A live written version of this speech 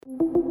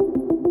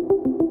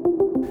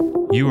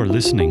You are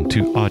listening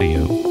to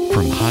audio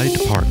from Hyde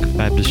Park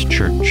Baptist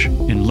Church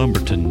in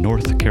Lumberton,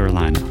 North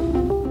Carolina.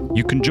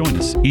 You can join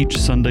us each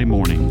Sunday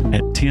morning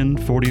at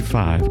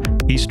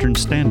 10:45 Eastern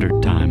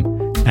Standard Time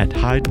at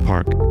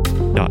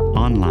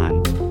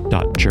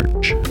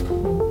hydepark.online.church.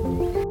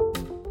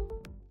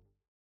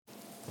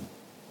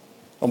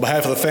 On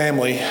behalf of the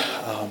family,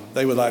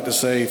 they would like to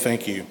say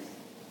thank you.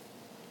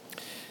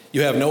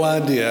 You have no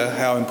idea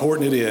how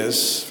important it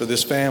is for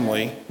this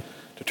family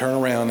to turn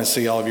around and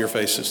see all of your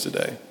faces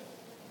today.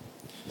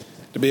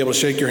 To be able to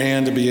shake your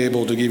hand, to be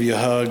able to give you a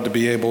hug, to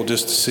be able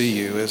just to see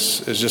you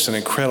is just an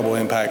incredible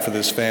impact for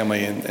this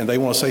family, and they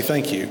want to say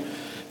thank you.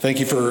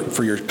 Thank you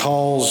for your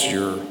calls,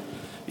 your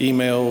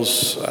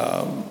emails,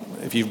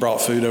 if you've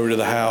brought food over to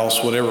the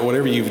house,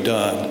 whatever you've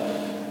done,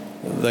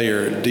 they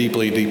are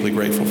deeply, deeply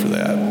grateful for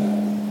that.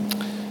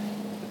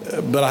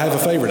 But I have a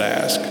favor to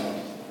ask.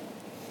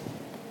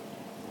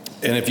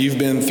 And if you've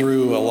been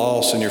through a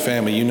loss in your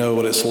family, you know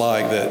what it's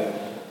like that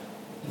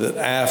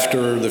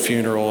after the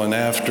funeral and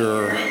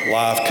after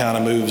life kind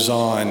of moves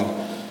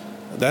on,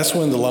 that's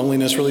when the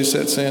loneliness really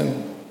sets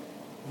in.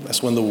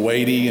 That's when the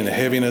weighty and the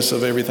heaviness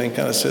of everything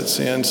kind of sets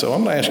in. So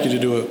I'm going to ask you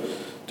to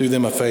do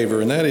them a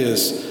favor, and that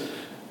is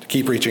to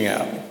keep reaching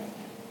out,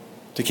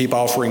 to keep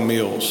offering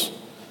meals,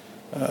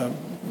 to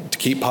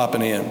keep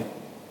popping in,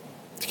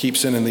 to keep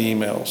sending the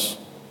emails,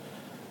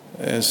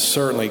 and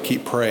certainly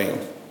keep praying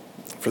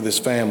for this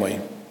family.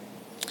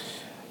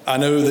 I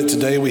know that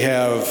today we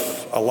have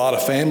a lot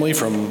of family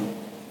from,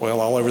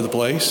 all over the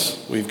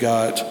place. We've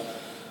got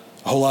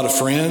a whole lot of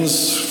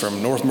friends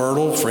from North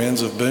Myrtle,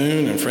 friends of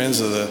Boone, and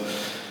friends of the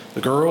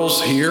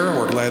girls here.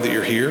 We're glad that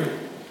you're here.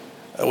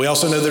 We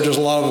also know that there's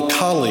a lot of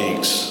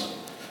colleagues,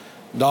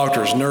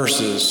 doctors,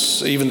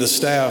 nurses, even the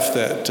staff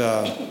that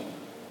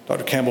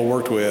Dr. Campbell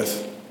worked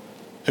with,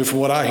 who from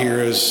what I hear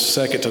is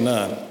second to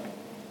none.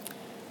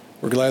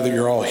 We're glad that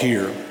you're all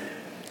here.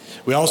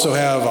 We also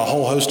have a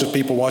whole host of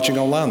people watching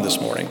online this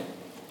morning.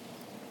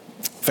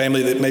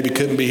 Family that maybe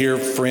couldn't be here,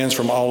 friends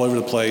from all over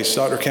the place.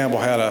 Dr. Campbell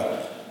had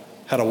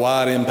a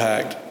wide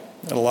impact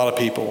on a lot of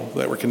people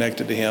that were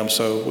connected to him,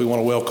 so we want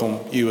to welcome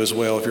you as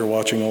well if you're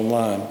watching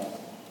online.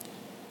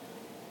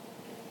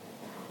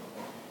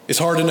 It's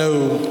hard to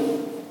know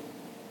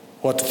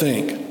what to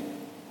think.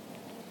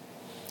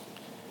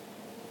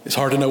 It's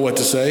hard to know what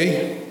to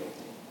say.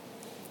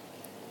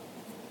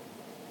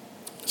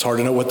 It's hard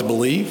to know what to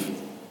believe.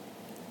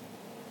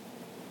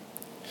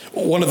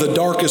 One of the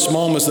darkest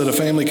moments that a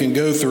family can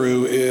go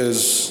through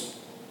is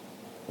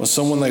when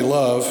someone they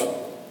love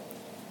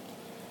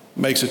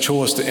makes a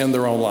choice to end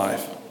their own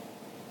life.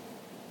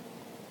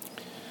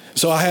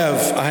 So I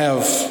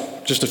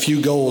have just a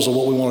few goals of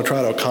what we want to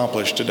try to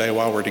accomplish today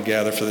while we're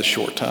together for this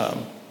short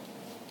time.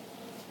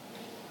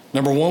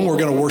 Number one, we're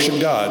going to worship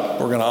God.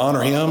 We're going to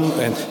honor Him,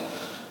 and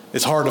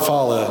it's hard to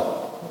follow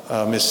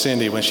Miss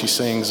Cindy when she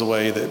sings the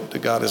way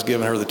that God has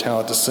given her the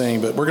talent to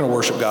sing, but we're going to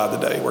worship God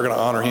today. We're going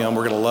to honor Him.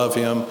 We're going to love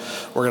Him.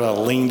 We're going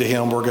to lean to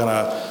Him. We're going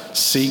to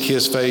seek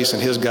His face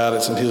and His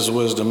guidance and His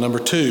wisdom. Number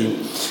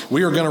two,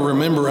 we are going to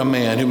remember a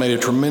man who made a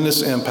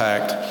tremendous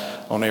impact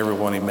on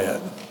everyone he met.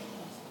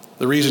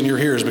 The reason you're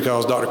here is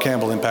because Dr.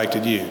 Campbell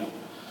impacted you,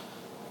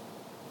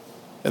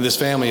 and this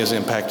family has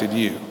impacted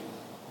you.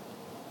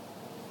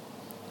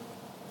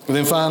 And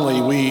then finally,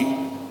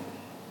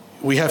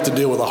 we have to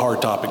deal with a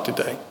hard topic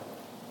today.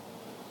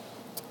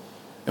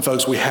 And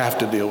folks, we have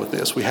to deal with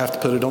this. We have to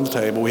put it on the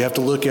table. We have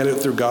to look at it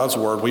through God's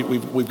Word.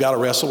 We've got to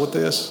wrestle with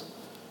this.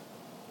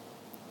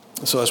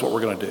 So that's what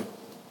we're going to do.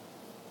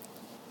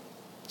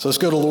 So let's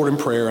go to the Lord in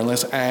prayer and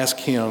let's ask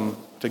Him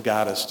to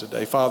guide us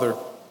today. Father,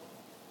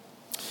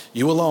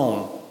 You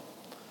alone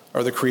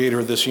are the creator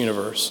of this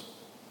universe.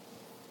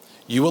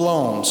 You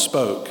alone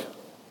spoke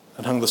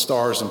and hung the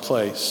stars in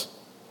place.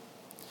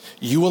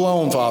 You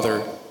alone,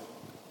 Father,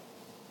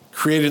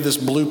 created this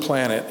blue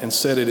planet and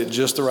set it at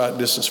just the right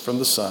distance from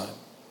the sun.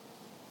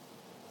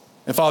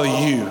 And Father,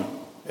 You,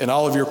 in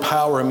all of Your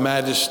power and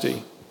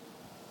majesty,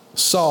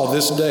 saw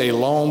this day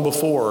long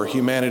before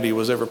humanity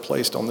was ever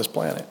placed on this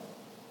planet.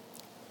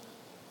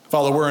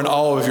 Father, we're in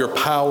awe of Your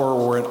power.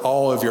 We're in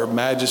awe of Your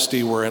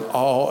majesty. We're in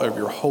awe of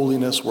Your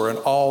holiness. We're in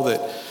awe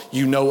that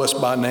You know us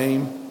by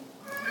name.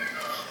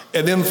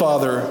 And then,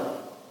 Father,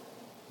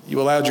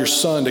 You allowed Your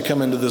Son to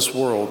come into this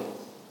world,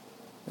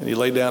 and He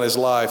laid down His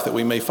life that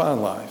we may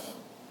find life.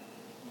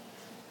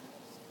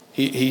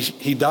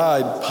 He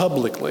died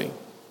publicly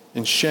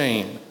in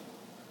shame,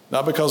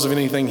 not because of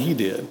anything He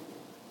did,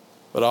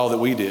 but all that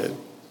we did.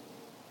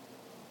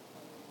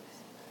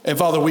 And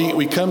Father,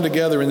 we come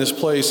together in this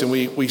place and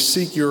we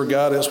seek Your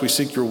guidance, we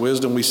seek Your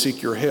wisdom, we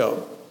seek Your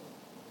help.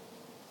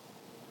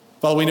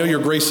 Father, we know Your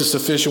grace is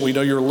sufficient. We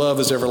know Your love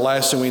is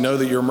everlasting. We know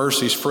that Your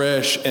mercy is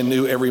fresh and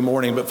new every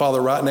morning. But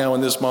Father, right now in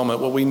this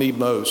moment, what we need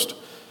most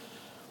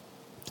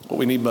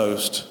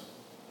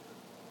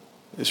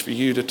is for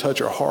You to touch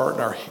our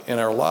heart and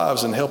our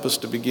lives and help us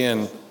to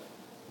begin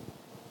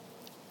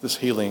this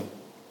healing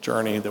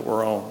journey that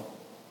we're on.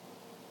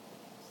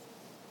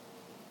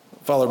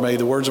 Father, may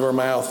the words of our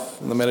mouth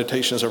and the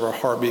meditations of our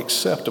heart be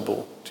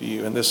acceptable to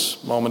You in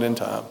this moment in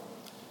time.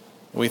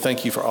 We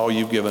thank you for all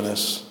you've given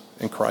us.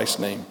 In Christ's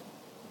name,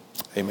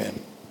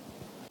 amen.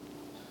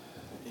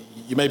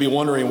 You may be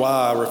wondering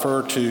why I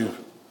refer to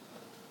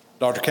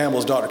Dr. Campbell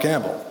as Dr.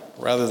 Campbell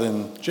rather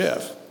than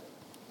Jeff.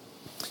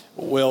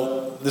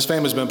 Well, this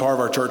family's been part of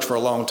our church for a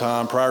long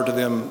time. Prior to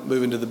them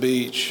moving to the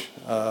beach,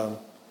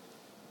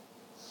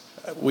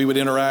 we would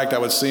interact. I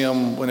would see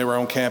them when they were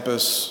on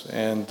campus,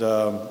 and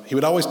he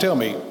would always tell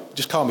me,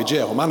 just call me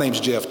Jeff. Well, my name's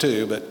Jeff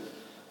too, but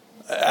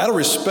out of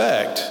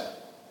respect,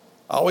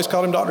 I always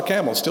called him Dr.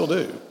 Campbell, and still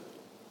do.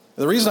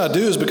 The reason I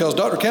do is because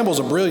Dr. Campbell's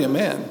a brilliant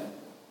man.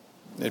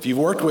 If you've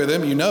worked with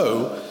him, you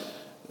know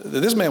that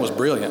this man was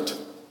brilliant.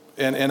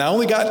 And I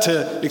only got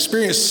to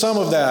experience some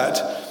of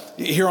that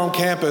here on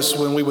campus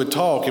when we would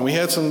talk, and we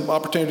had some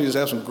opportunities to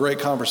have some great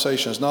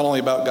conversations, not only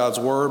about God's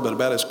Word, but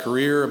about his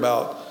career,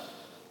 about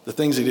the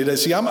things he did.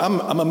 See, I'm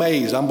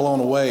amazed, I'm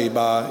blown away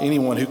by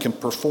anyone who can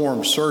perform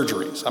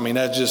surgeries. I mean,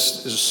 that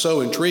just is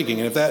so intriguing.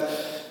 And if that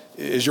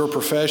is your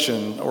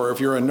profession, or if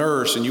you're a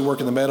nurse and you work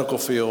in the medical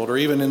field, or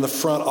even in the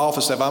front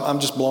office staff, I'm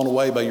just blown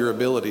away by your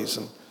abilities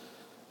and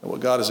what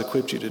God has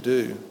equipped you to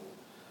do.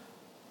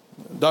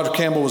 Dr.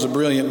 Campbell was a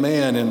brilliant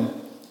man, and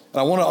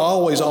I want to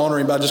always honor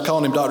him by just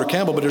calling him Dr.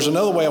 Campbell, but there's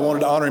another way I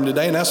wanted to honor him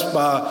today, and that's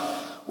by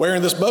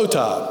wearing this bow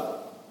tie.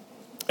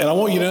 And I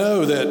want you to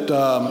know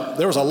that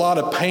there was a lot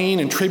of pain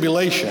and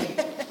tribulation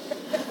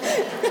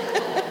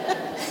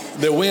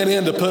that went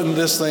into putting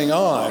this thing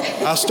on.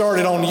 I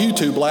started on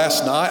YouTube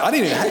last night.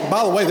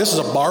 By the way, this is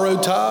a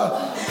borrowed tie.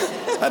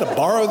 I had to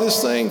borrow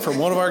this thing from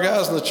one of our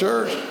guys in the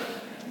church.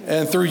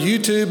 And through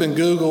YouTube and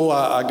Google,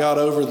 I got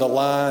over the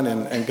line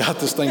and got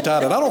this thing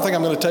tied. And I don't think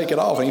I'm going to take it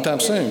off anytime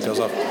soon because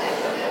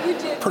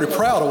I'm pretty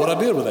proud of what I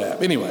did with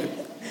that. Anyway,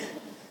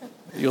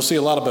 you'll see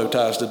a lot of bow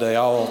ties today,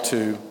 all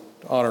to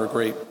honor a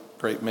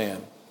great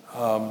man.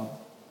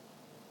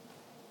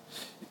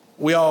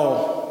 We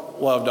all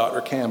love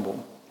Dr.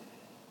 Campbell.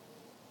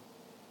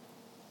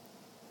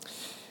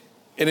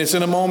 And it's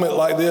in a moment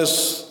like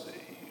this,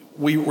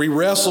 we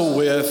wrestle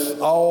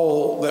with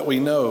all that we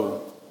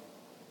know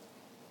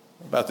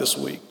about this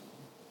week.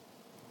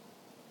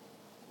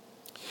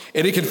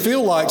 And it can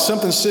feel like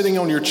something sitting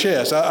on your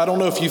chest. I don't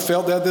know if you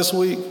felt that this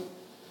week,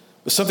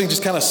 but something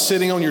just kind of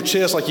sitting on your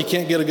chest like you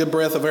can't get a good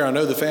breath of air. I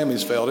know the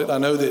family's felt it. I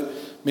know that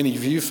many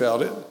of you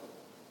felt it.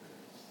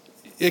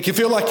 It can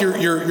feel like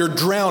you're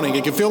drowning.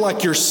 It can feel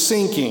like you're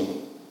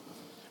sinking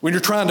when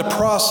you're trying to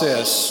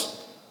process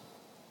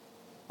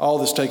all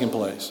that's taking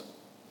place.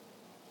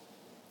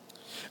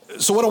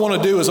 So what I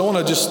want to do is I want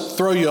to just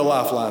throw you a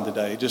lifeline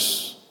today.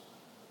 Just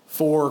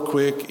 4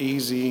 quick,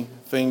 easy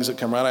things that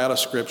come right out of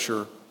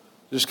Scripture.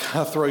 Just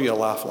kind of throw you a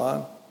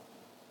lifeline.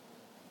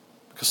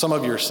 Because some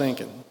of you are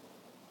sinking.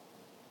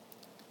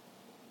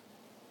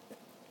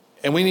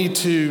 And we need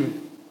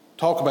to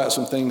talk about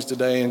some things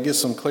today and get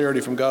some clarity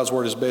from God's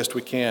Word as best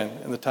we can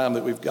in the time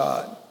that we've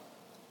got.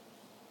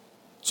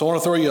 So I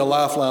want to throw you a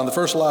lifeline. The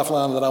first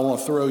lifeline that I want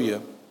to throw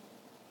you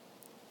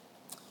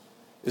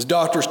is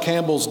Dr.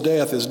 Campbell's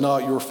death is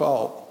not your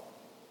fault.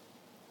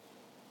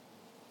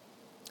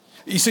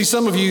 You see,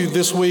 some of you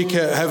this week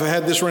have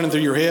had this running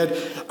through your head.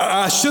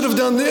 I should have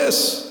done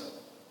this.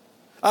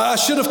 I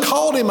should have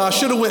called him. I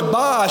should have went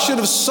by. I should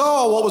have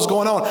saw what was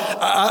going on.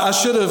 I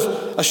should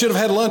have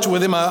had lunch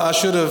with him. I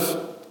should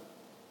have.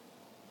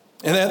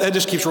 And that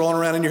just keeps rolling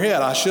around in your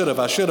head. I should have.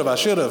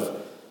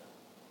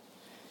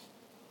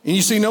 And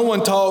you see, no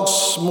one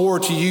talks more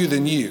to you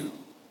than you.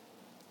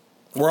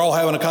 We're all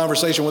having a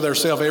conversation with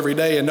ourselves every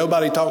day, and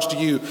nobody talks to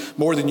you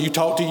more than you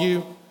talk to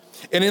you.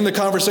 And in the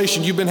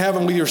conversation you've been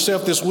having with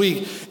yourself this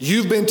week,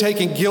 you've been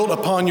taking guilt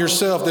upon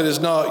yourself that is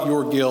not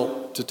your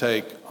guilt to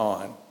take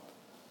on.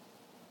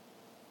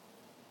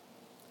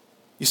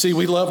 You see,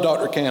 we love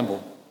Dr.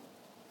 Campbell.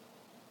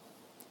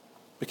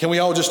 But can we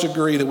all just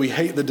agree that we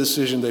hate the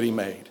decision that he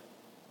made?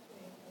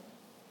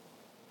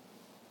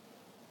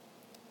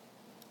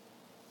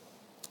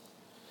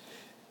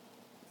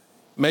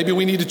 Maybe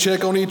we need to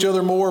check on each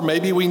other more.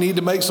 Maybe we need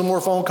to make some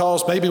more phone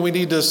calls. Maybe we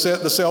need to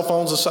set the cell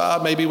phones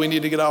aside. Maybe we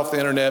need to get off the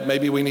internet.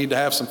 Maybe we need to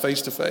have some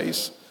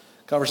face-to-face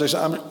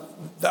conversation.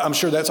 I'm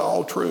sure that's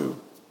all true.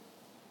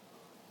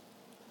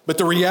 But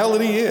the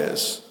reality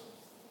is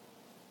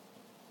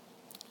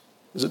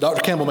that Dr.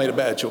 Campbell made a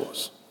bad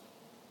choice.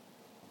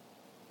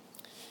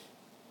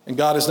 And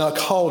God has not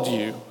called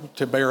you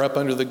to bear up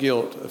under the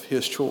guilt of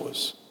his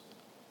choice.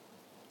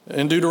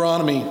 In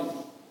Deuteronomy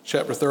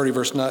chapter 30,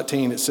 verse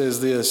 19, it says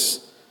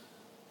this.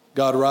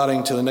 God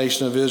writing to the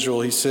nation of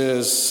Israel, he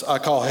says, I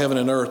call heaven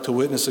and earth to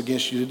witness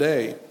against you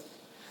today,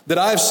 that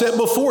I have set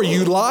before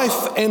you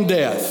life and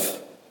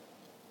death.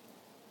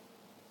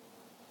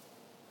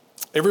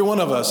 Every one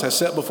of us has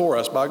set before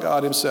us by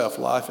God himself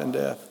life and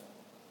death.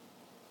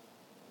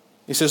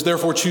 He says,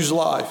 therefore choose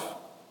life,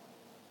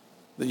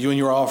 that you and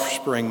your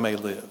offspring may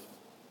live.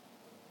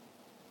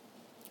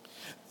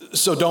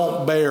 So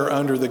don't bear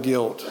under the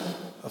guilt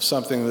of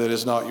something that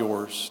is not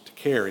yours to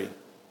carry.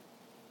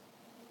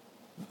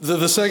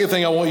 The second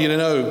thing I want you to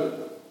know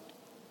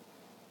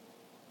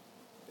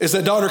is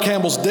that Dr.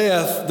 Campbell's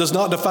death does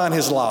not define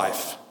his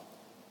life.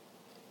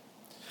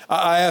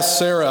 I asked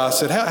Sarah, I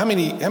said, how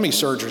many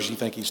surgeries do you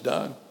think he's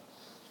done?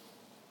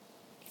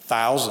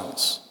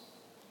 Thousands.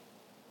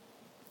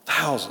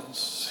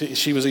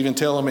 She was even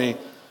telling me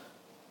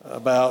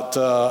about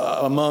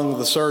among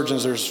the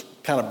surgeons, there's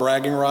kind of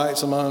bragging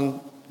rights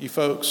among you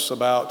folks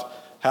about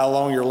how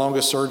long your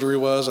longest surgery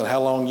was and how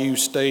long you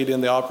stayed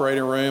in the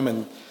operating room.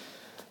 And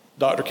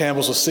Dr.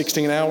 Campbell's was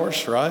 16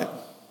 hours, right?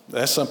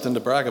 That's something to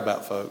brag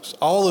about, folks.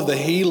 All of the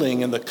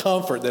healing and the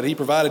comfort that he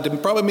provided to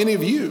probably many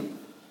of you,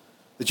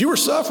 that you were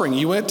suffering.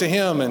 You went to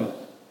him, and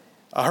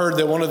I heard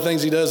that one of the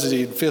things he does is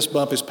he'd fist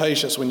bump his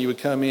patients when you would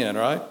come in,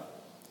 right?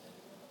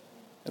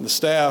 And the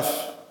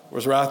staff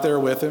was right there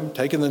with him,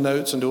 taking the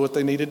notes and doing what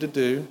they needed to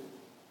do.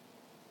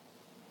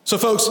 So,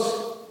 folks,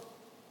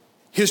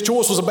 his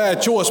choice was a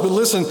bad choice, but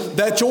listen,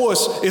 that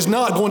choice is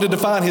not going to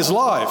define his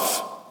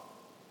life.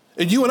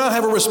 And you and I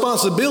have a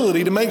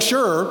responsibility to make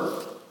sure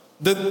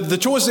that the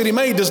choice that he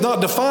made does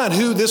not define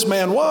who this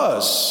man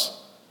was.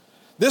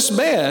 This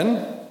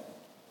man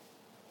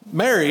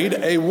married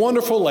a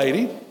wonderful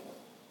lady,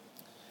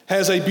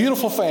 has a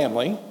beautiful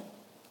family,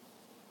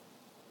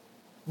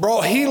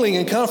 brought healing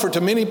and comfort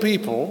to many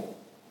people.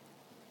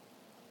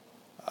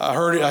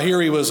 I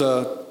hear he was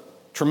a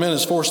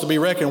tremendous force to be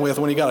reckoned with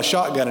when he got a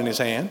shotgun in his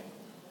hand.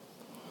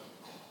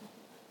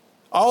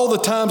 All the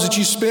times that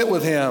you spent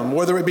with him,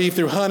 whether it be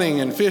through hunting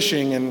and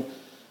fishing and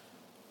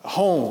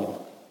home.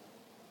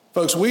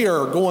 Folks, we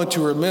are going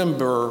to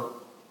remember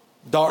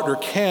Dr.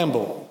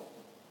 Campbell,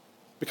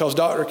 because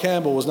Dr.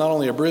 Campbell was not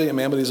only a brilliant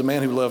man, but he's a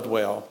man who loved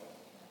well.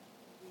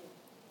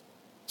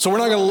 So we're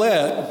not going to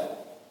let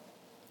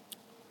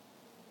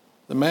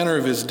the manner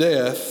of his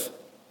death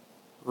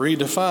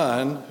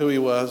redefine who he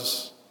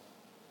was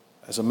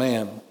as a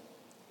man.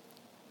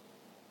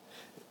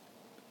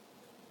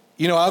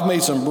 You know, I've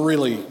made some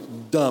really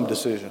dumb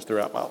decisions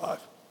throughout my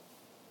life.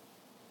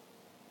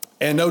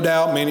 And no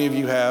doubt many of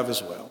you have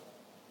as well.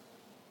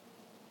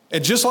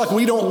 And just like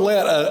we don't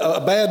let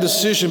a bad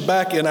decision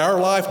back in our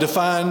life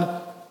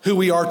define who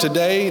we are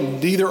today,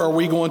 neither are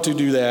we going to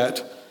do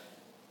that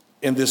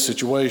in this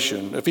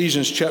situation.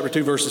 Ephesians chapter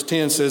 2 verses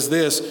 10 says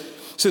this.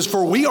 It says,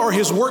 "For we are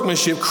his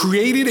workmanship,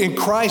 created in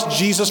Christ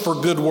Jesus for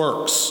good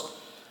works,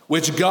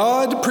 which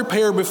God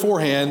prepared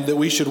beforehand that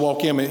we should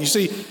walk in." You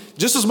see,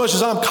 just as much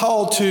as I'm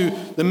called to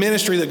the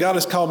ministry that God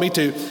has called me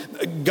to,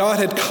 God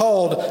had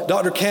called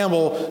Dr.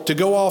 Campbell to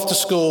go off to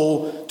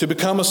school, to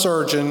become a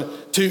surgeon,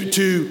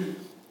 to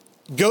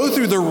go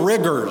through the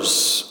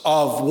rigors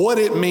of what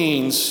it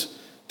means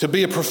to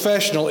be a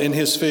professional in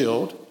his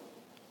field.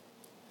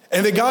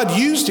 And that God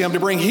used him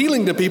to bring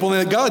healing to people,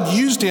 and that God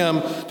used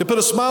him to put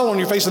a smile on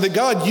your face, and that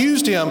God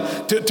used him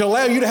to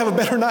allow you to have a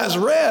better night's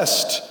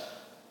rest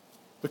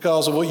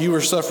because of what you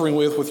were suffering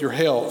with your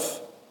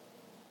health.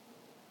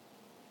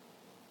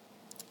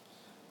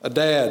 A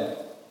dad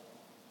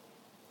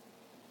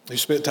who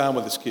spent time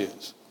with his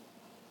kids.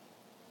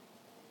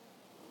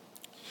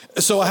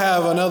 So I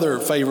have another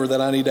favor that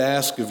I need to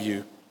ask of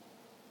you.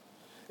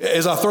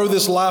 As I throw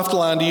this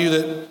lifeline to you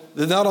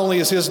that not only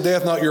is his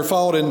death not your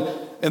fault, and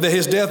that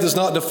his death does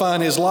not define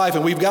his life,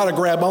 and we've got to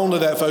grab onto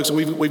that, folks, and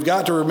we've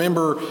got to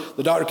remember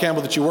the Dr.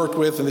 Campbell that you worked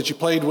with and that you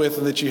played with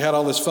and that you had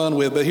all this fun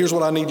with. But here's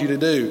what I need you to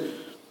do.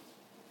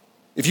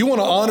 If you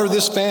want to honor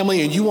this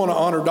family and you want to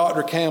honor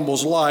Dr.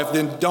 Campbell's life,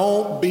 then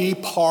don't be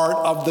part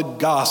of the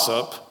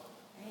gossip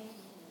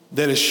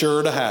that is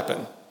sure to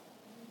happen.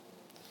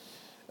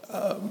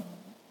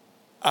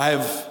 I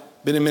have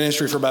been in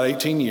ministry for about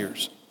 18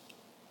 years.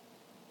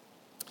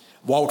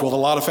 Walked with a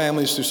lot of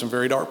families through some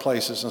very dark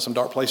places, and some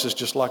dark places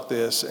just like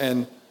this.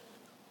 And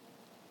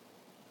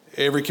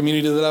every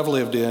community that I've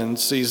lived in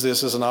sees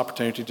this as an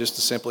opportunity just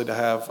to simply to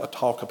have a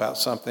talk about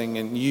something.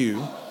 And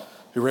you,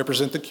 who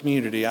represent the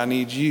community, I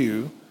need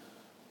you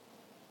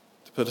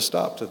to put a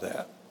stop to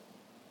that.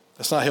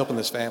 That's not helping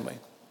this family.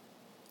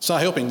 It's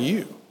not helping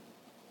you.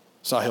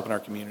 It's not helping our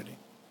community.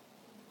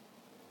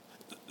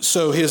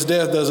 So his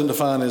death doesn't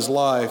define his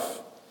life.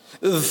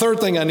 The third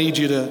thing I need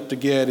you to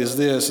get is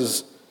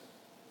this,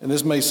 and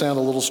this may sound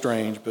a little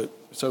strange, but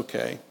it's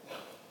okay.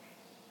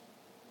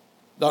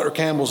 Dr.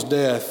 Campbell's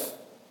death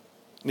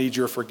needs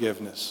your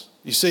forgiveness.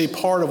 You see,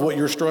 part of what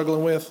you're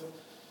struggling with,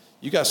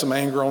 you got some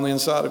anger on the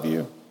inside of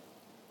you.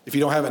 If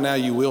you don't have it now,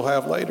 you will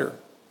have later.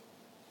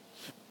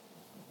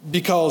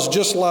 Because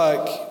just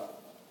like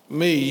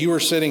me, you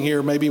were sitting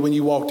here, maybe when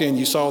you walked in,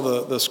 you saw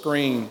the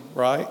screen,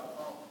 right?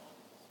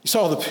 You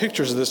saw the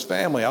pictures of this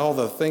family, all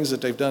the things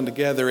that they've done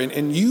together,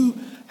 and you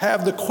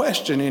have the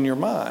question in your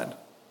mind.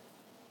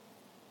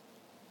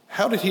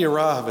 How did he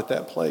arrive at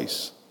that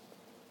place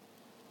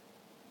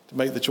to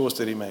make the choice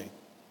that he made?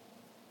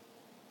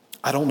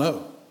 I don't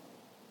know.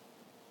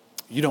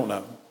 You don't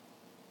know.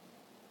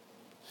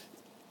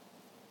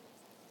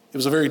 It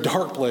was a very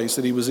dark place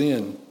that he was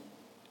in.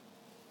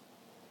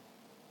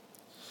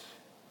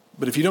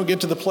 But if you don't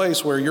get to the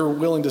place where you're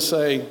willing to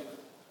say,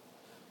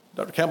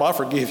 Dr. Campbell, I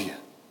forgive you,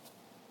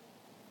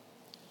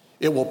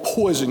 it will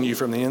poison you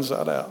from the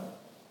inside out.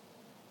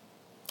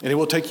 And it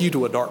will take you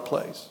to a dark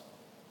place.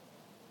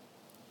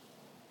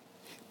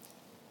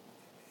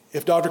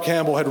 if Dr.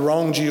 Campbell had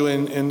wronged you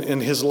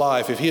in his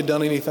life, if he had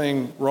done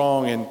anything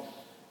wrong and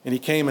he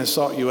came and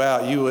sought you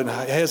out, you wouldn't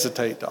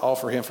hesitate to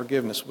offer him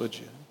forgiveness, would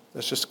you?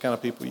 That's just the kind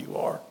of people you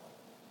are.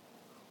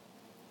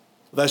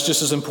 That's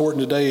just as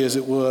important today as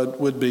it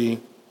would be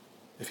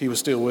if he was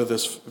still with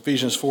us.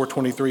 Ephesians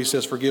 4:23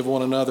 says, forgive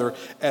one another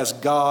as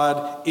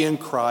God in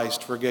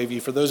Christ forgave you.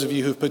 For those of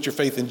you who've put your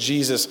faith in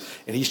Jesus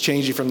and he's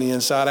changed you from the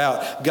inside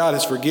out, God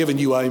has forgiven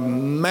you a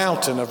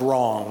mountain of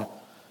wrong.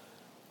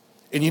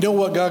 And you know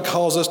what God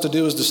calls us to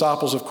do as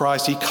disciples of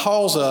Christ? He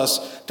calls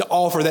us to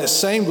offer that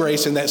same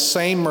grace and that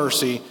same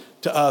mercy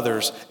to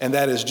others. And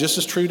that is just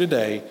as true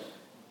today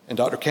in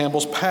Dr.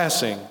 Campbell's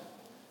passing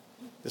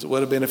as it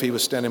would have been if he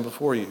was standing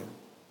before you.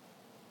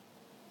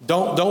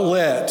 Don't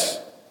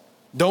let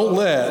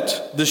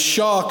the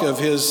shock of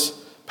his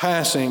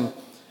passing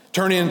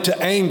turn into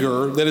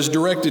anger that is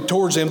directed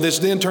towards him. This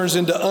then turns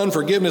into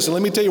unforgiveness. And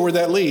let me tell you where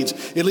that leads.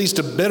 It leads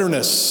to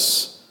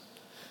bitterness.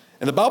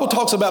 And the Bible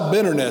talks about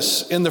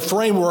bitterness in the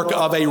framework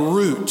of a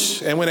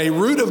root. And when a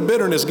root of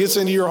bitterness gets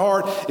into your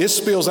heart, it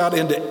spills out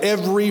into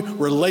every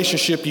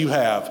relationship you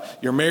have.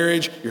 Your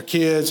marriage, your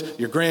kids,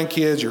 your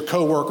grandkids, your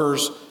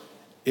coworkers.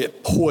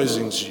 It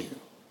poisons you.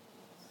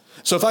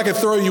 So if I could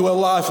throw you a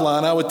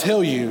lifeline, I would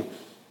tell you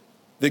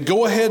that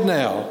go ahead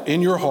now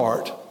in your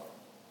heart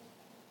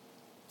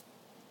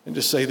and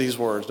just say these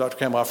words. Dr.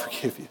 Campbell, I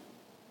forgive you.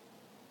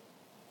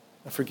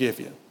 I forgive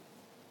you.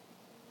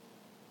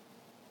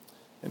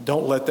 And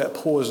don't let that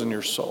poison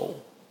your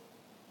soul.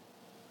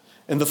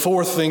 And the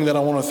fourth thing that I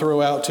want to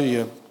throw out to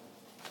you,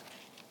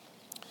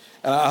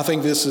 and I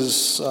think this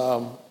is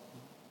one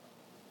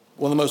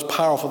of the most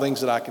powerful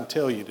things that I can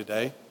tell you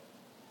today.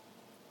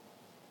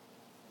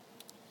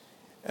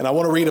 And I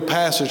want to read a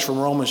passage from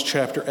Romans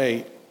chapter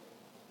 8.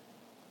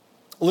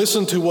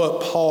 Listen to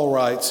what Paul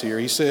writes here.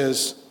 He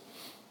says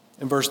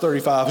in verse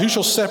 35, who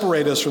shall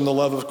separate us from the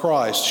love of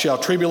Christ? Shall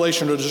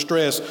tribulation or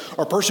distress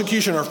or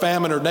persecution or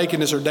famine or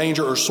nakedness or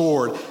danger or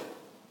sword?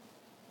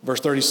 Verse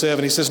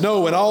 37, he says,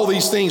 no, in all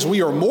these things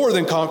we are more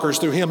than conquerors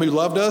through him who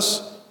loved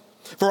us.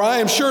 For I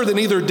am sure that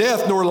neither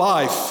death nor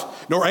life,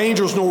 nor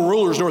angels, nor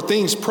rulers, nor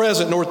things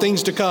present, nor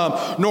things to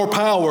come, nor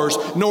powers,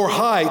 nor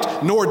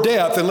height, nor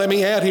depth. And let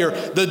me add here,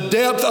 the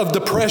depth of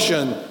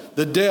depression,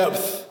 the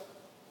depth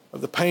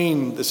of the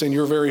pain that's in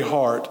your very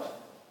heart,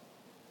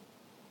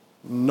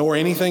 nor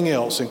anything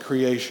else in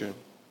creation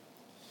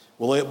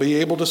will it be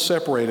able to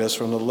separate us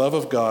from the love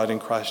of God in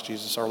Christ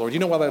Jesus our Lord. You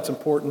know why that's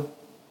important?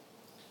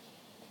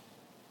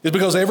 It's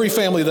because every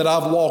family that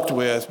I've walked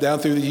with down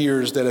through the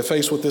years that have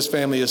faced what this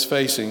family is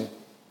facing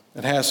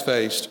and has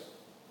faced,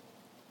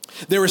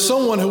 there is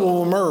someone who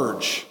will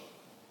emerge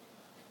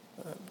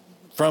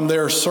from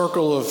their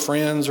circle of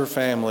friends or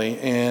family,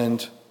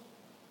 and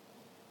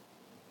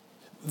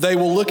they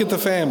will look at the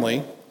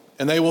family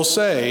and they will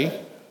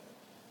say,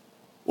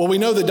 well, we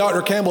know that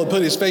Dr. Campbell had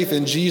put his faith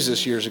in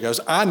Jesus years ago.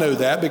 I know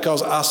that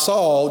because I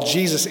saw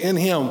Jesus in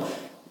him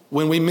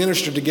when we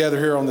ministered together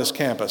here on this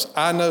campus.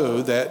 I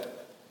know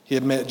that he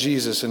had met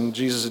Jesus and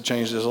Jesus had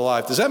changed his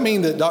life. Does that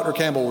mean that Dr.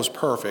 Campbell was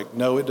perfect?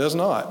 No, it does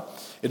not.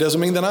 It doesn't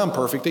mean that I'm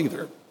perfect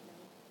either.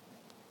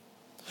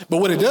 But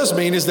what it does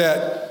mean is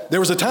that there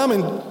was a time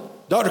in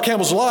Dr.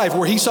 Campbell's life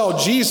where he saw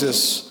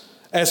Jesus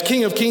as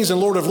King of Kings and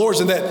Lord of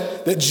Lords, and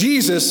that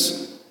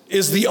Jesus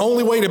is the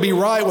only way to be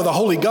right with a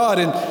holy God.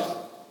 And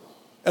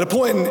at a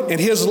point in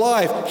his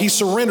life, he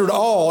surrendered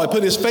all and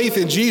put his faith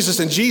in Jesus,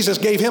 and Jesus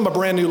gave him a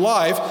brand new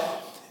life.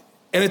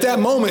 And at that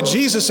moment,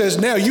 Jesus says,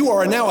 now you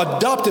are now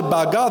adopted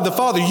by God the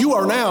Father. You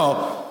are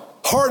now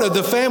part of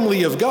the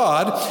family of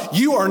God.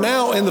 You are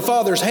now in the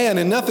Father's hand,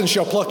 and nothing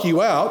shall pluck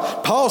you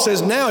out. Paul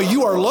says, now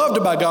you are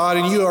loved by God,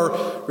 and you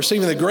are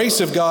receiving the grace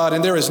of God,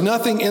 and there is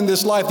nothing in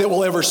this life that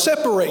will ever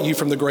separate you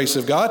from the grace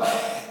of God.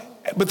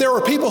 But there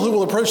are people who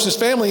will approach this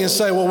family and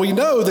say, well, we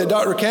know that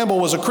Dr. Campbell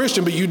was a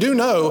Christian, but you do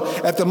know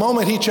at the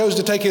moment he chose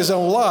to take his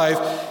own life,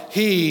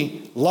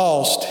 he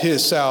lost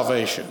his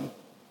salvation.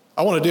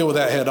 I want to deal with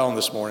that head on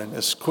this morning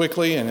as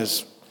quickly and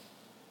as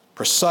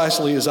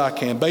precisely as I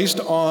can,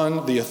 based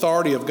on the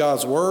authority of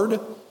God's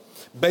word,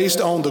 based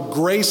on the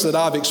grace that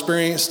I've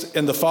experienced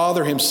in the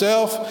Father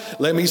himself.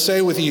 Let me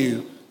say with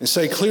you and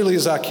say clearly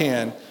as I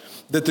can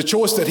that the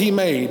choice that he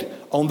made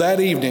on that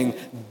evening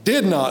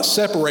did not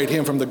separate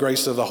him from the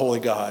grace of the Holy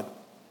God.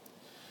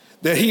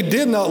 That he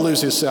did not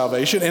lose his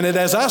salvation. And that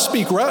as I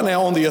speak right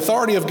now on the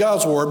authority of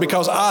God's word,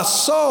 because I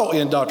saw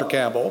in Dr.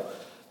 Campbell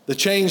the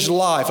changed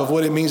life of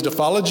what it means to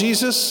follow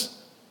Jesus,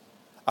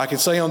 I can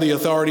say on the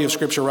authority of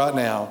Scripture right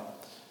now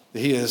that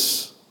he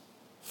is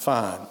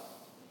fine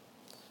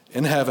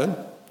in heaven,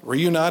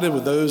 reunited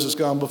with those that's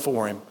gone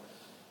before him,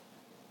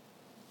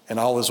 and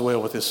all is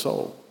well with his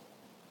soul.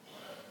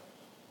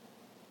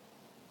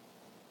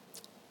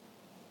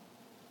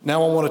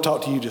 Now I want to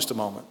talk to you just a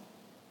moment.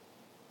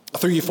 I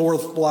threw you 4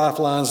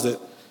 lifelines, that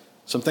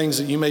some things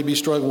that you may be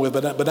struggling with,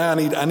 but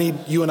I need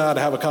you and I to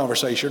have a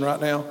conversation right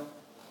now.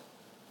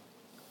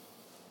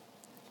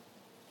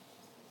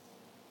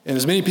 And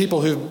as many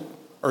people who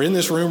are in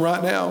this room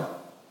right now,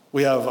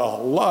 we have a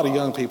lot of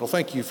young people.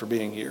 Thank you for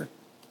being here.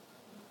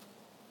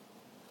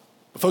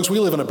 But folks, we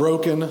live in a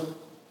broken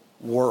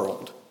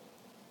world.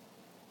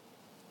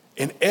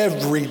 And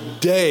every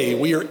day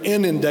we are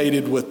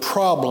inundated with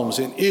problems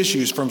and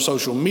issues from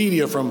social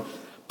media, from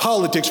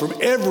politics, from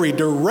every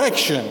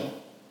direction.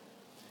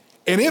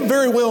 And it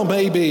very well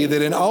may be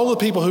that in all the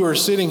people who are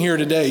sitting here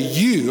today,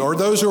 you, or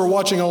those who are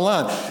watching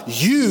online,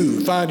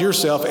 you find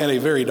yourself in a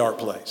very dark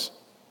place.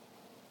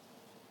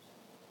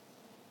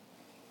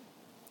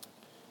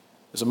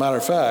 As a matter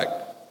of fact,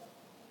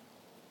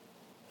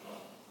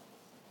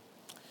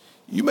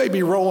 you may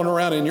be rolling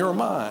around in your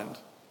mind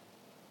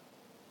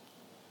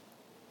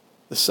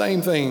the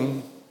same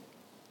thing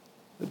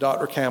that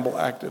Dr. Campbell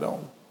acted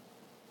on.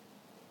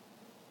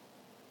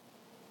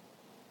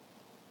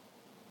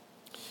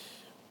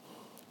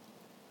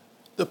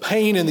 The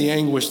pain and the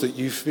anguish that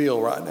you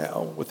feel right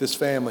now with this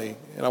family,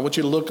 and I want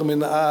you to look them in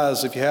the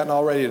eyes if you hadn't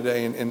already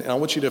today, and I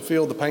want you to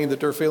feel the pain that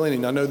they're feeling,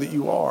 and I know that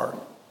you are.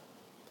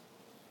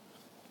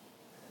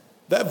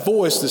 That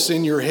voice that's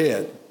in your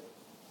head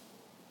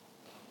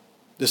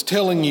that's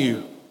telling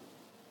you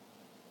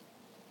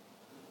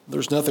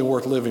there's nothing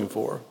worth living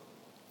for.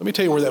 Let me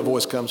tell you where that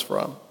voice comes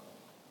from.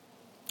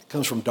 It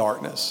comes from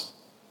darkness.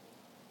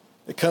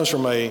 It comes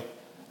from a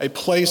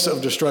place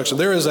of destruction.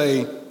 There is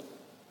a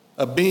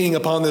being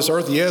upon this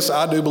earth. Yes,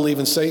 I do believe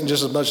in Satan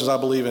just as much as I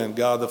believe in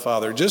God the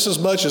Father. Just as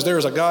much as there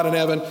is a God in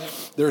heaven,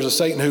 there is a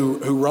Satan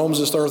who roams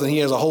this earth, and he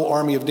has a whole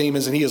army of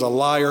demons, and he is a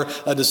liar,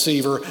 a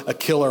deceiver, a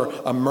killer,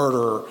 a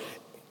murderer.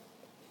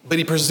 But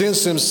he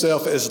presents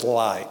himself as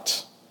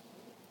light.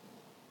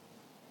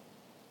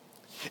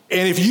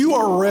 And if you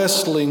are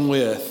wrestling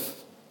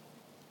with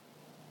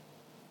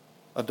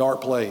a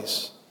dark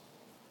place,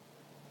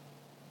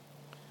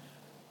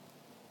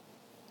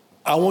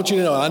 I want you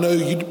to know, I know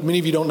many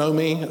of you don't know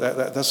me,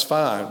 that's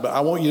fine, but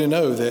I want you to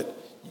know that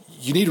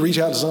you need to reach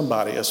out to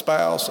somebody, a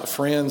spouse, a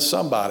friend,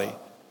 somebody,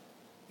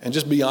 and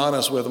just be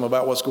honest with them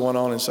about what's going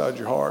on inside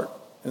your heart,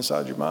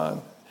 inside your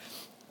mind.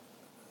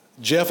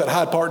 Jeff at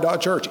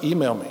hydepark.church,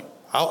 email me.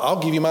 I'll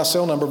give you my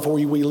cell number before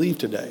we leave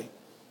today.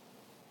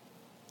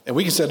 And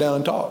we can sit down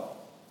and talk.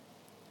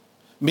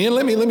 Men,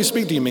 let me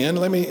speak to you, men.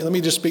 Let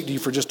me just speak to you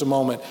for just a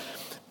moment.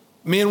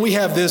 Men, we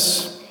have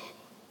this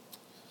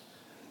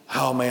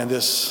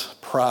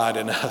pride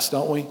in us,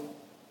 don't we?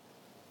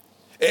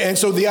 And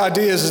so the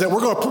idea is that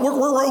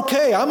we're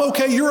okay. I'm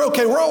okay. You're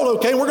okay. We're all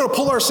okay. We're going to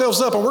pull ourselves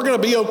up and we're going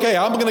to be okay.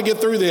 I'm going to get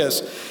through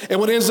this. And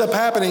what ends up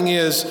happening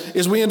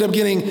is we end up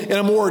getting in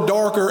a more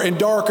darker and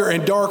darker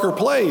and darker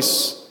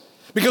place.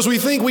 Because we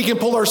think we can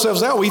pull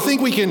ourselves out. We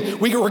think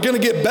we're going to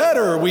get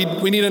better. We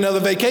need another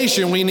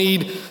vacation. We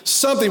need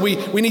something.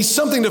 We need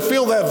something to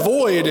fill that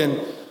void,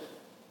 and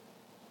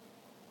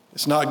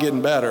it's not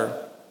getting better.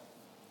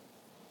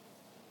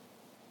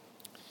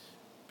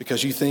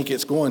 Because you think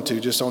it's going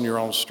to just on your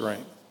own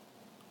strength.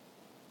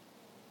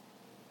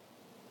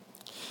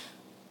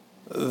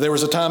 There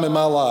was a time in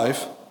my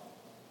life,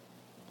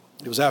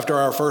 it was after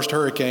our first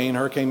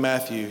Hurricane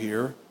Matthew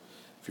here.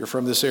 If you're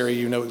from this area,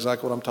 you know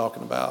exactly what I'm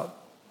talking about.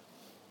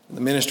 The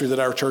ministry that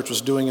our church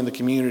was doing in the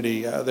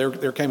community,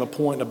 there came a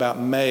point in about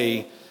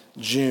May,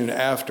 June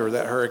after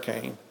that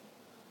hurricane,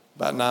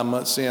 about 9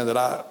 months in, that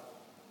I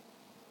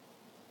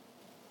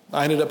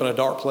ended up in a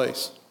dark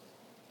place.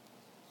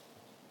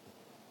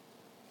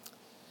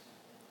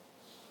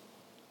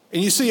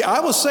 And you see,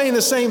 I was saying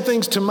the same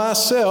things to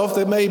myself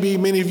that maybe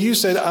many of you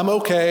said, I'm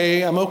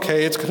okay,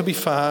 it's going to be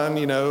fine,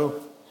 you know.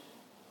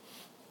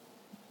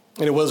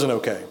 And it wasn't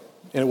okay.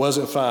 And it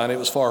wasn't fine. It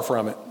was far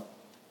from it.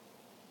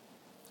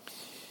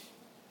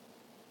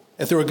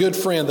 And through a good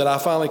friend that I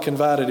finally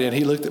confided in,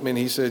 he looked at me and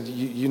he said,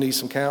 you need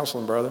some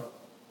counseling, brother.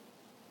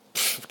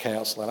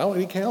 Counseling? I don't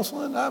need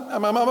counseling.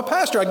 I'm a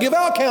pastor. I give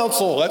out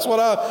counsel. That's what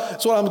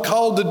I'm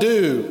called to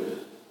do.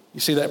 You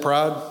see that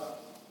pride?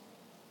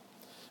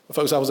 Well,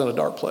 folks, I was in a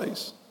dark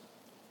place.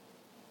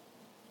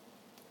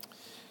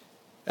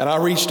 And I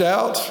reached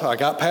out. I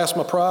got past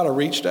my pride. I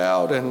reached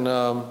out. And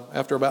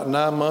after about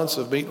 9 months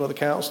of meeting with a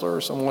counselor,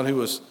 someone who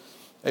was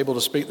able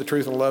to speak the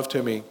truth and love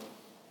to me,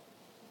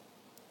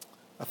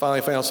 I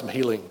finally found some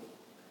healing.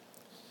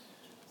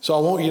 So I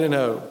want you to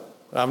know,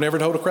 I've never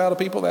told a crowd of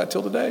people that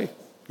till today.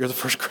 You're the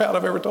first crowd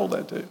I've ever told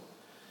that to. And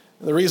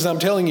the reason I'm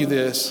telling you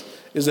this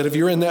is that if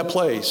you're in that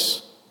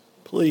place,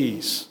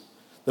 please,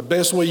 the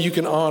best way you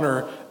can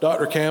honor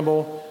Dr.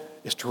 Campbell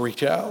is to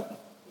reach out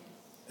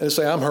and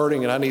say, I'm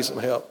hurting and I need some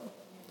help.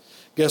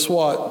 Guess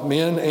what?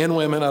 Men and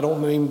women, I don't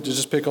mean to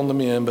just pick on the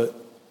men, but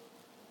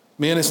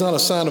men, it's not a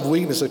sign of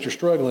weakness that you're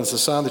struggling. It's a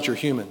sign that you're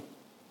human.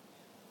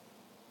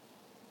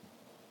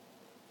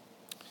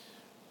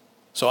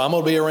 So I'm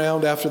going to be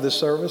around after this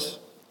service.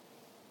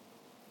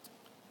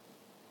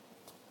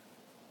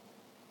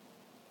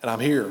 And I'm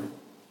here,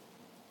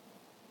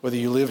 whether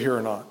you live here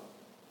or not.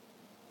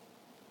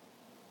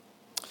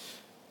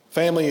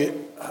 Family,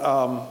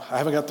 I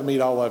haven't got to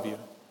meet all of you.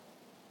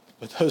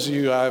 But those of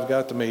you I've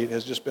got to meet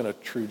has just been a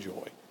true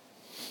joy.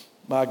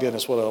 My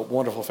goodness, what a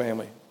wonderful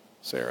family,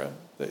 Sarah,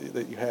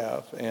 that you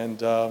have.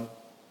 And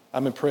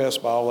I'm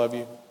impressed by all of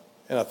you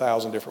in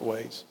 1,000 different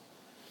ways.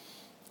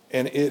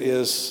 And it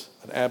is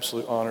an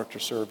absolute honor to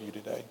serve you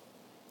today.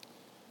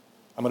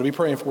 I'm going to be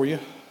praying for you,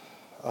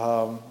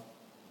 and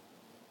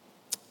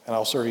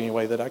I'll serve you any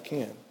way that I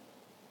can.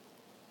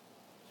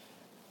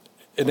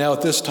 And now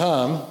at this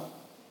time,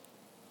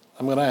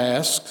 I'm going to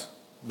ask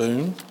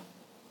Boone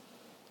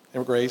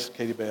and Grace,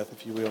 Katie Beth,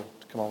 if you will,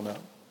 to come on up.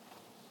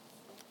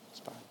 It's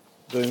fine.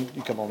 Boone,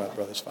 you come on up,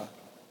 brother. It's fine.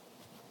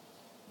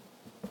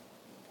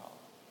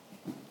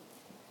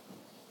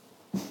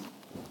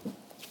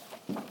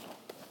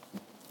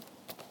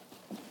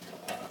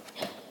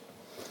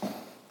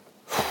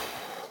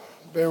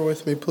 Bear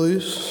with me,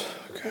 please.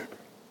 Okay.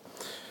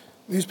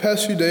 These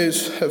past few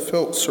days have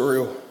felt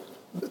surreal.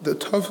 The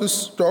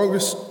toughest,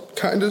 strongest,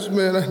 kindest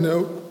man I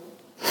know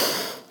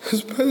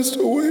has passed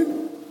away.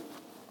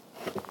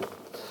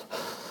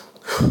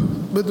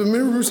 But the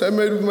memories I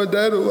made with my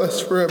dad will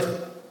last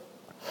forever.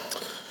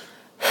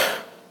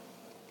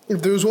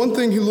 If there was one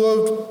thing he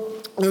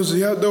loved, it was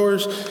the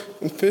outdoors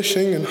and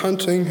fishing and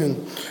hunting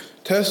and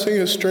testing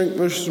his strength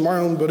versus my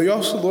own, but he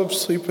also loved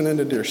sleeping in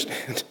the deer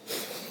stand.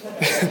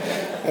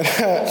 And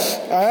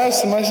I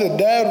asked him, I said,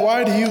 Dad,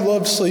 why do you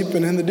love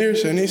sleeping in the deer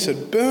stand? And he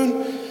said,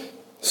 Boone,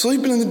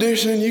 sleeping in the deer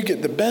stand, you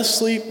get the best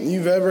sleep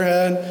you've ever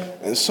had.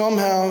 And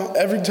somehow,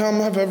 every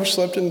time I've ever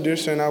slept in the deer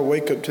stand, I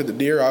wake up to the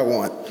deer I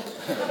want.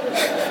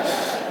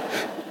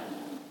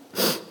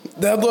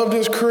 Dad loved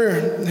his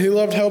career. He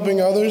loved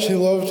helping others. He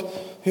loved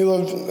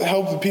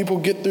helping people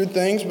get through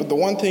things. But the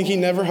one thing he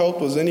never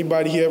helped was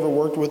anybody he ever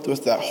worked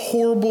with that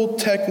horrible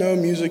techno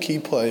music he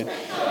played.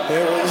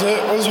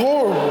 It was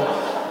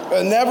horrible.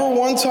 Never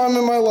one time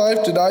in my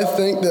life did I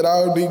think that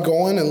I would be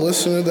going and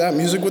listening to that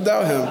music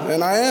without him.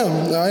 And I am.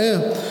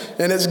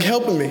 And it's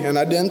helping me, and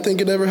I didn't think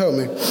it ever helped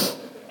me.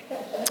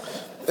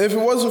 If it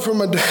wasn't for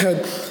my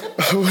dad,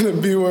 I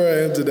wouldn't be where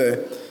I am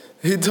today.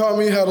 He taught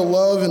me how to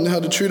love and how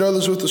to treat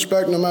others with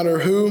respect no matter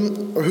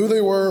who they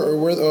were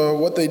or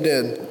what they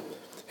did.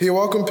 He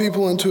welcomed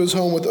people into his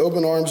home with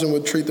open arms and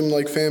would treat them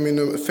like family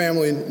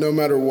no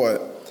matter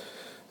what.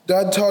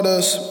 Dad taught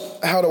us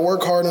how to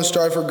work hard and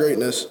strive for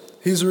greatness.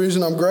 He's the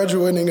reason I'm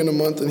graduating in a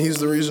month, and he's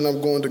the reason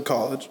I'm going to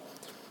college.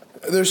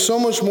 There's so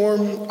much more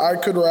I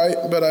could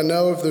write, but I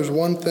know if there's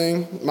one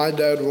thing my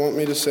dad would want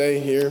me to say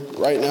here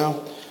right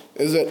now,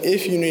 is that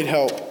if you need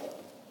help,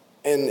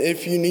 and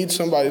if you need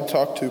somebody to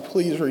talk to,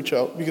 please reach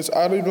out, because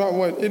I do not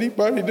want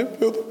anybody to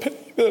feel the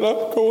pain that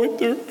I'm going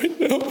through right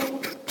now.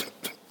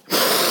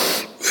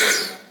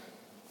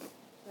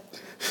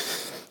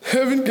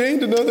 Haven't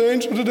gained another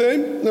angel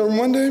today, or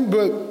Monday,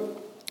 but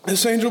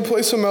this angel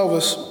plays some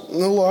Elvis,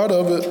 and a lot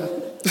of it.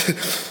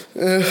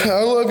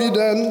 I love you,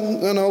 Dad,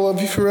 and I'll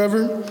love you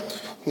forever.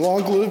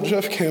 Long live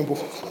Jeff Campbell.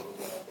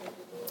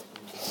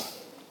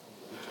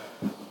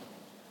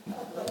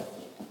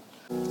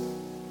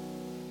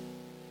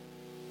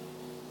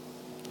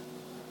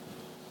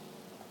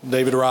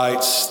 David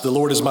writes, "The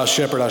Lord is my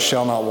shepherd, I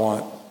shall not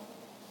want.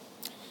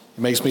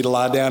 He makes me to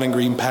lie down in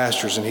green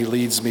pastures, and he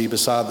leads me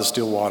beside the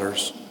still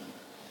waters.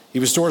 He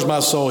restores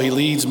my soul. He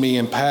leads me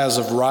in paths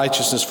of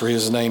righteousness for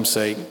his name's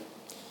sake.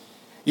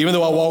 Even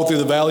though I walk through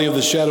the valley of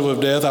the shadow of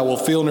death, I will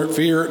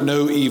fear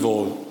no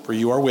evil, for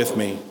you are with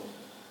me.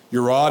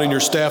 Your rod and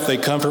your staff, they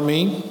comfort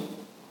me.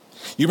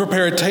 You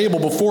prepare a table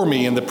before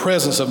me in the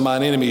presence of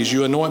mine enemies.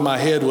 You anoint my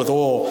head with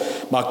oil.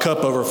 My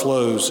cup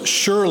overflows.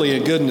 Surely a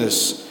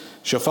goodness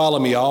shall follow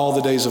me all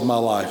the days of my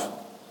life,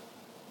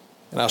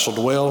 and I shall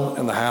dwell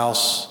in the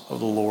house of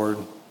the Lord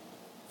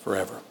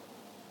forever."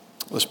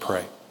 Let's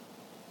pray.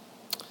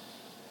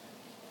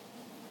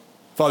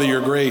 Father,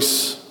 your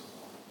grace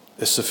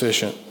is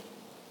sufficient,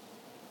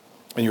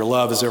 and your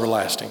love is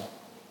everlasting.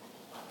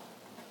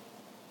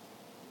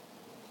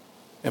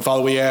 And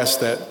Father, we ask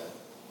that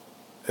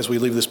as we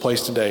leave this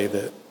place today,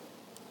 that,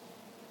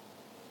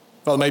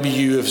 Father, maybe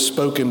you have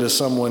spoken to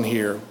someone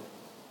here.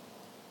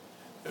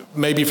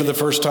 Maybe for the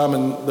first time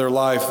in their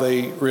life,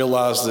 they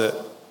realize that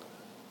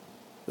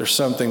there's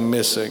something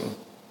missing.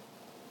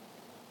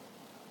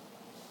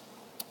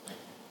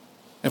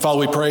 And Father,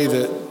 we pray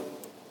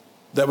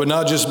that would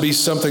not just be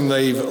something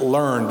they've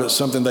learned, but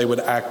something they would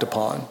act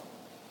upon.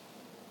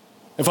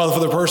 And Father, for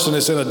the person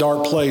that's in a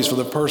dark place, for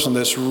the person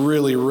that's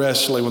really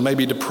wrestling with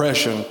maybe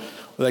depression,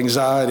 with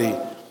anxiety,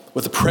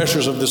 with the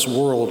pressures of this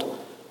world,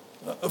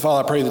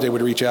 Father, I pray that they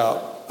would reach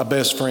out, a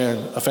best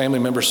friend, a family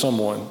member,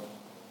 someone.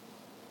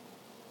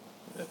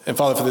 And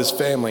Father, for this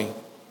family,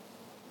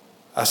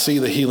 I see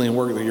the healing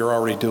work that you're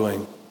already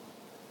doing,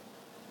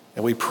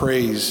 and we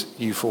praise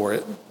you for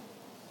it.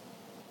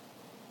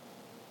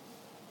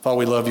 Father,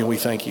 we love you and we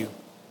thank you.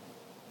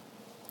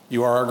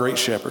 You are our great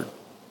shepherd,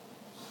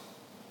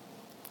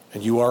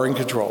 and you are in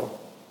control.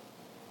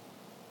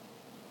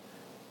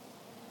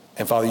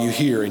 And Father, you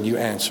hear and you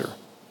answer.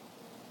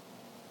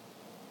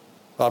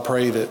 Father, I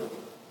pray that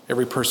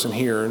every person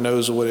here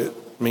knows what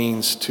it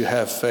means to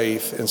have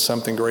faith in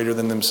something greater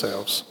than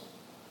themselves.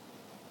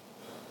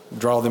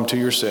 Draw them to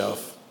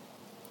yourself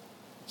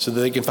so that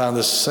they can find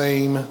the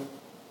same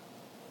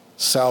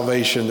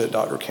salvation that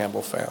Dr.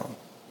 Campbell found.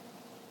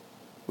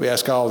 We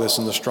ask all this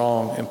in the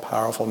strong and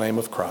powerful name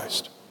of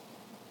Christ.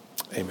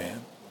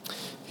 Amen.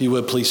 If you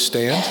would please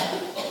stand.